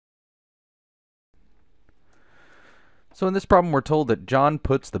So in this problem, we're told that John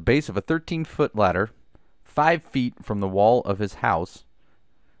puts the base of a 13-foot ladder 5 feet from the wall of his house,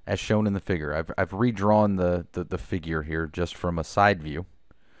 as shown in the figure. I've redrawn the figure here just from a side view.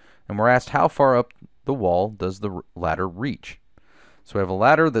 And we're asked how far up the wall does the ladder reach. So we have a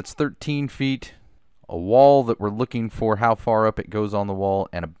ladder that's 13 feet, a wall that we're looking for how far up it goes on the wall,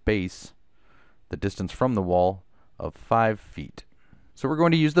 and a base, the distance from the wall, of 5 feet. So we're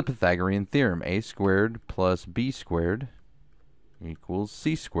going to use the Pythagorean theorem. A squared plus b squared equals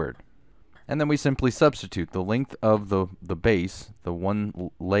c squared. And then we simply substitute. The length of the base, the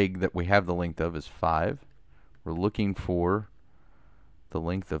one leg that we have the length of, is 5. We're looking for the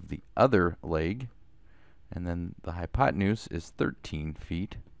length of the other leg, and then the hypotenuse is 13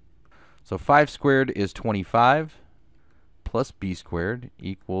 feet. So 5 squared is 25, plus b squared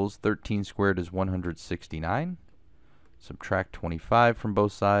equals 13 squared is 169. Subtract 25 from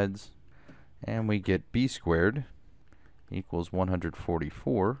both sides, and we get b squared equals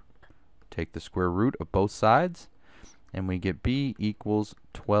 144. Take the square root of both sides, and we get b equals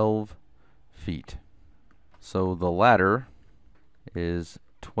 12 feet. So the ladder is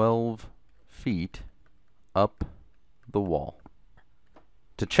 12 feet up the wall.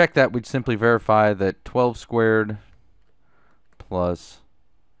 To check that, we'd simply verify that 12 squared plus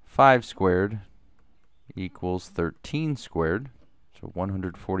 5 squared equals 13 squared. So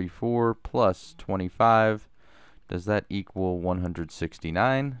 144 plus 25, does that equal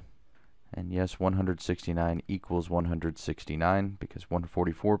 169? And yes, 169 equals 169 because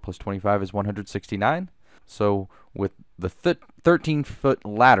 144 plus 25 is 169. So with the 13-foot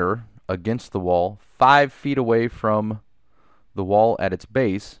ladder against the wall, 5 feet away from the wall at its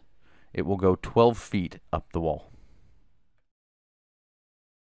base, it will go 12 feet up the wall.